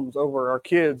our homes, over our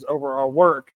kids, over our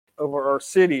work, over our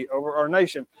city, over our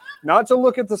nation. Not to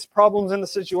look at the problems and the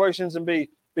situations and be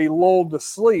lulled to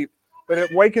sleep, but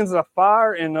it wakens a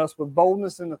fire in us with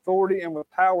boldness and authority and with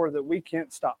power that we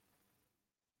can't stop.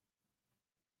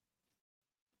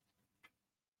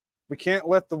 We can't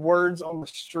let the words on the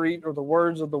street or the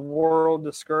words of the world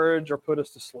discourage or put us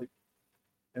to sleep.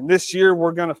 And this year,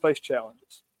 we're going to face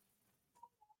challenges.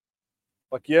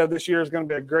 Like, yeah, this year is going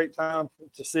to be a great time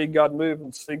to see God move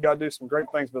and see God do some great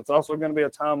things, but it's also going to be a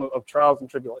time of trials and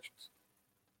tribulations.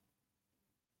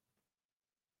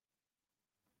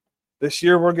 This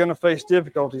year, we're going to face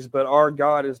difficulties, but our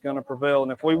God is going to prevail.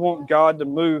 And if we want God to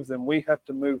move, then we have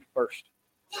to move first.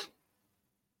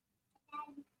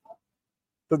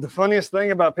 But the funniest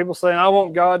thing about people saying, I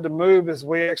want God to move, is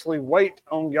we actually wait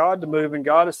on God to move, and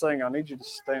God is saying, I need you to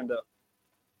stand up.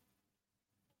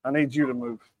 I need you to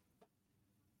move.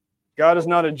 God is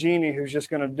not a genie who's just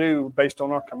going to do based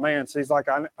on our commands. He's like,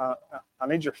 I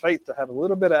need your faith to have a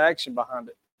little bit of action behind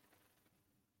it.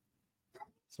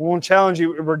 So I want to challenge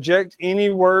you, reject any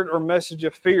word or message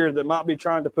of fear that might be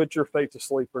trying to put your faith to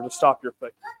sleep or to stop your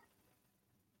faith.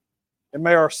 And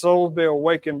may our souls be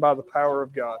awakened by the power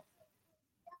of God.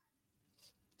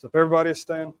 So if everybody is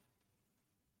standing.